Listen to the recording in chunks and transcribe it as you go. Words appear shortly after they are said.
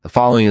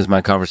following is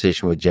my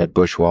conversation with Jed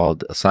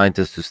Buchwald, a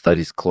scientist who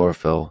studies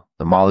chlorophyll,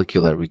 the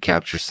molecule that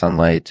recaptures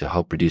sunlight to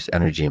help produce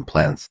energy in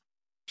plants.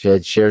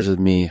 Jed shares with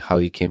me how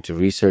he came to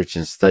research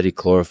and study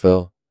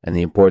chlorophyll and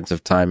the importance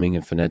of timing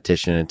in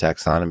phonetician and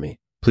taxonomy.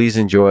 Please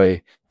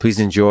enjoy.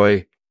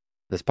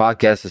 This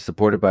podcast is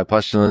supported by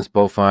Pestilence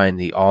Bovine,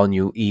 the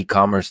all-new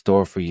e-commerce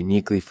store for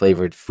uniquely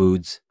flavored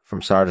foods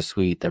from sour to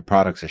sweet. Their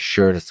products are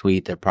sure to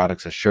sweet. Their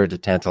products are sure to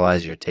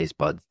tantalize your taste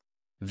buds.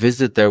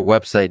 Visit their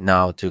website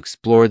now to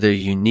explore their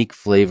unique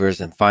flavors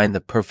and find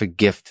the perfect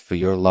gift for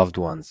your loved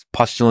ones.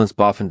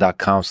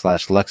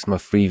 PestilenceBoffin.com/Lexma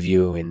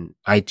Freeview in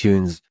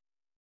iTunes.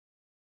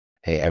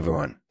 Hey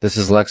everyone, this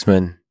is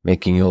Lexman,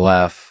 making you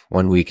laugh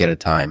 1 week at a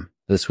time.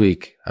 This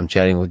week, I'm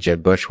chatting with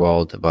Jed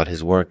Buchwald about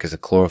his work as a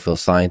chlorophyll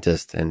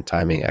scientist and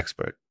timing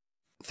expert.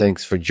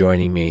 Thanks for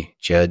joining me,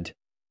 Jed.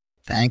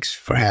 Thanks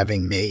for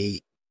having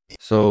me.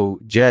 So,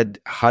 Jed,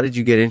 how did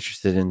you get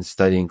interested in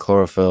studying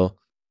chlorophyll?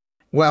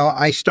 Well,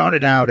 I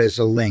started out as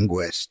a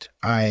linguist.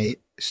 I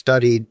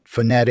studied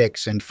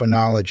phonetics and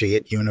phonology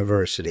at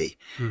university.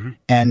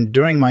 And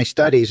during my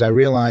studies, I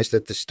realized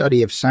that the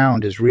study of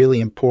sound is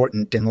really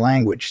important in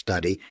language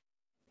study.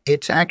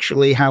 It's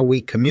actually how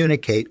we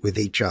communicate with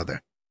each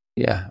other.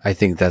 Yeah, I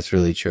think that's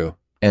really true.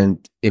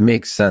 And it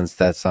makes sense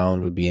that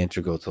sound would be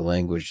integral to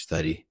language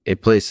study.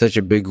 It plays such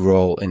a big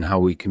role in how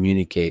we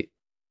communicate.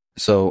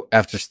 So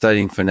after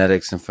studying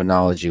phonetics and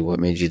phonology, what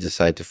made you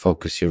decide to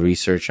focus your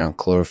research on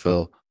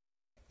chlorophyll?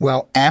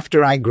 Well,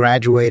 after I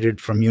graduated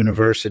from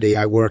university,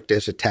 I worked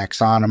as a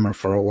taxonomer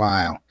for a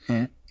while.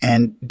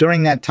 And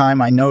during that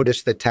time, I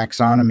noticed that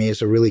taxonomy is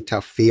a really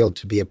tough field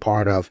to be a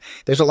part of.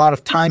 There's a lot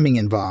of timing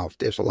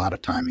involved.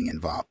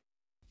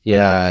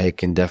 Yeah, I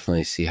can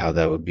definitely see how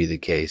that would be the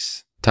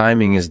case.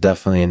 Timing is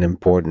definitely an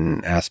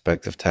important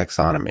aspect of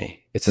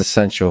taxonomy. It's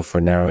essential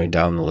for narrowing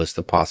down the list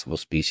of possible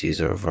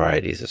species or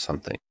varieties of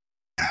something.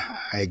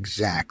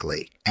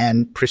 Exactly.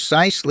 And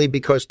precisely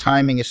because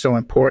timing is so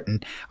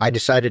important, I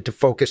decided to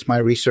focus my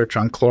research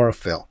on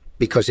chlorophyll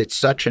because it's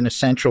such an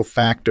essential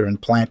factor in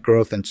plant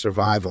growth and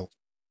survival.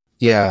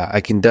 Yeah,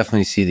 I can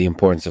definitely see the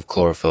importance of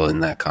chlorophyll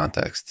in that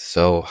context.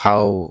 So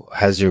how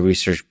has your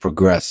research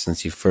progressed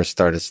since you first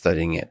started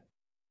studying it?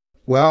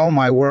 Well,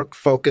 my work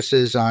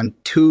focuses on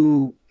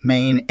two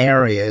main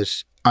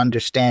areas: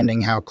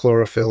 understanding how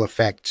chlorophyll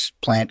affects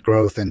plant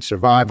growth and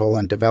survival,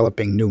 and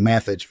developing new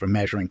methods for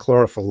measuring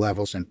chlorophyll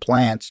levels in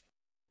plants.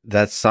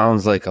 That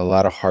sounds like a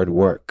lot of hard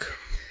work.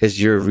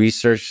 Has your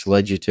research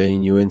led you to any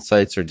new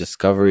insights or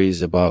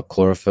discoveries about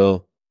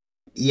chlorophyll?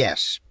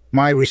 Yes,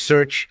 my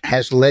research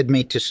has led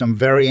me to some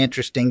very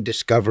interesting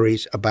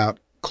discoveries about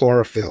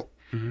chlorophyll,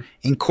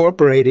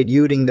 incorporated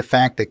using the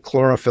fact that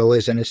chlorophyll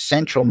is an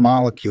essential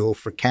molecule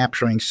for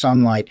capturing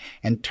sunlight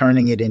and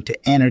turning it into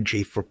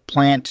energy for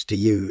plants to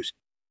use.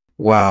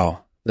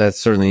 Wow, that's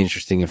certainly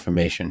interesting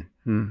information.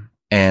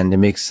 And it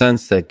makes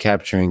sense that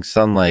capturing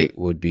sunlight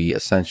would be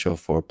essential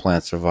for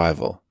plant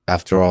survival.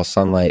 After all,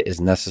 sunlight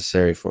is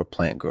necessary for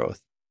plant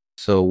growth.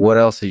 So what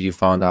else have you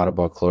found out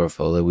about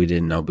chlorophyll that we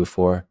didn't know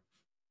before?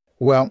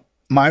 Well,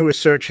 my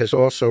research has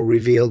also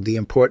revealed the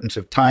importance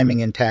of timing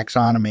in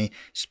taxonomy,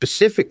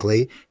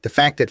 specifically the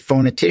fact that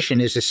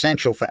phonetician is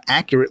essential for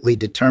accurately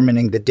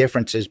determining the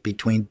differences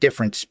between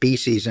different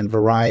species and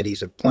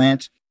varieties of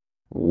plants.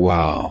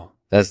 Wow.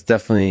 That's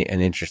definitely an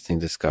interesting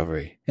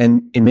discovery.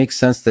 And it makes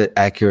sense that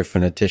accurate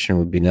phonetician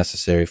would be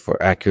necessary for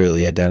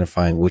accurately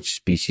identifying which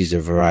species or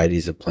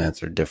varieties of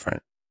plants are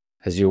different.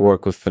 Has your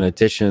work with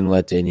phonetician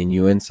led to any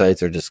new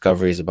insights or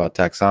discoveries about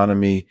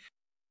taxonomy?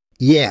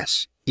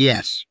 Yes.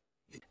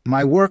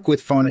 My work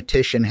with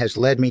phonetician has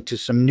led me to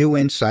some new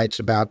insights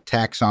about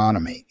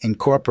taxonomy,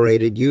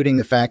 incorporated using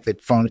the fact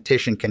that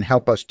phonetician can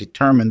help us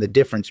determine the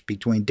difference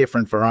between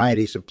different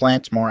varieties of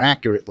plants more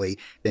accurately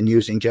than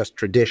using just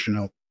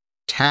traditional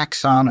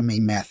taxonomy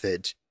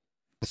methods.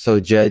 So,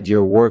 Jed,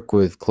 your work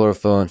with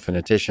chlorophyll and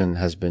phonetician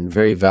has been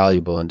very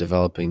valuable in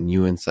developing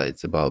new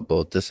insights about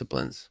both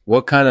disciplines.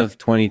 What kind of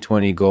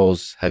 2020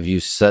 goals have you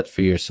set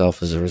for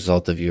yourself as a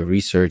result of your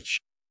research?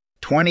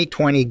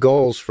 2020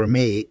 goals for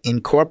me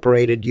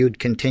incorporated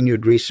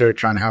continued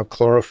research on how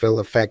chlorophyll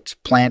affects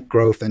plant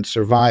growth and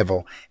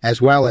survival,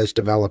 as well as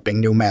developing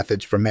new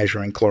methods for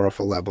measuring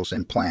chlorophyll levels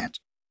in plants.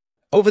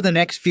 Over the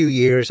next few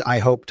years, I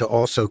hope to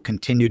also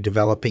continue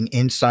developing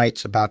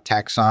insights about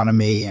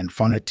taxonomy and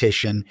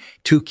phonetician,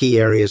 two key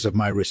areas of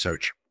my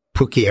research.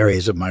 Thank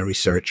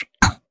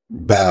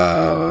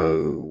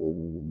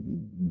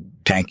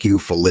you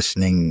for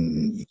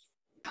listening.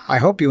 I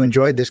hope you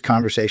enjoyed this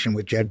conversation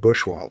with Jed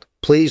Buchwald.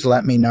 Please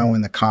let me know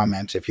in the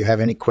comments if you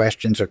have any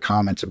questions or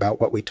comments about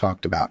what we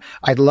talked about.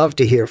 I'd love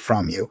to hear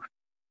from you.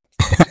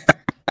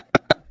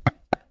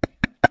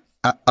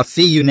 I'll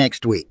see you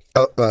next week.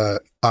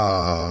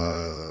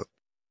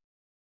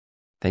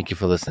 Thank you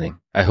for listening.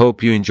 I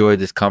hope you enjoyed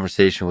this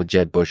conversation with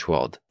Jed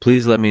Buchwald.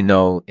 Please let me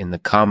know in the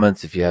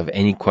comments if you have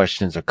any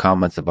questions or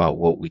comments about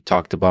what we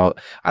talked about.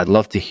 I'd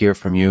love to hear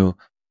from you.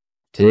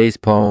 Today's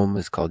poem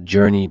is called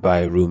Journey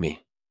by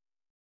Rumi.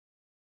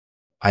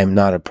 I am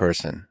not a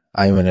person.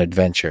 I am an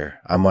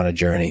adventure. I'm on a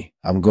journey.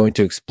 I'm going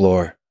to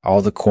explore.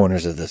 all the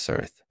corners of this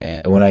earth.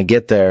 And And when I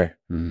get there,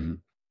 Mhm.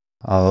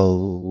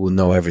 I'll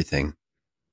know everything.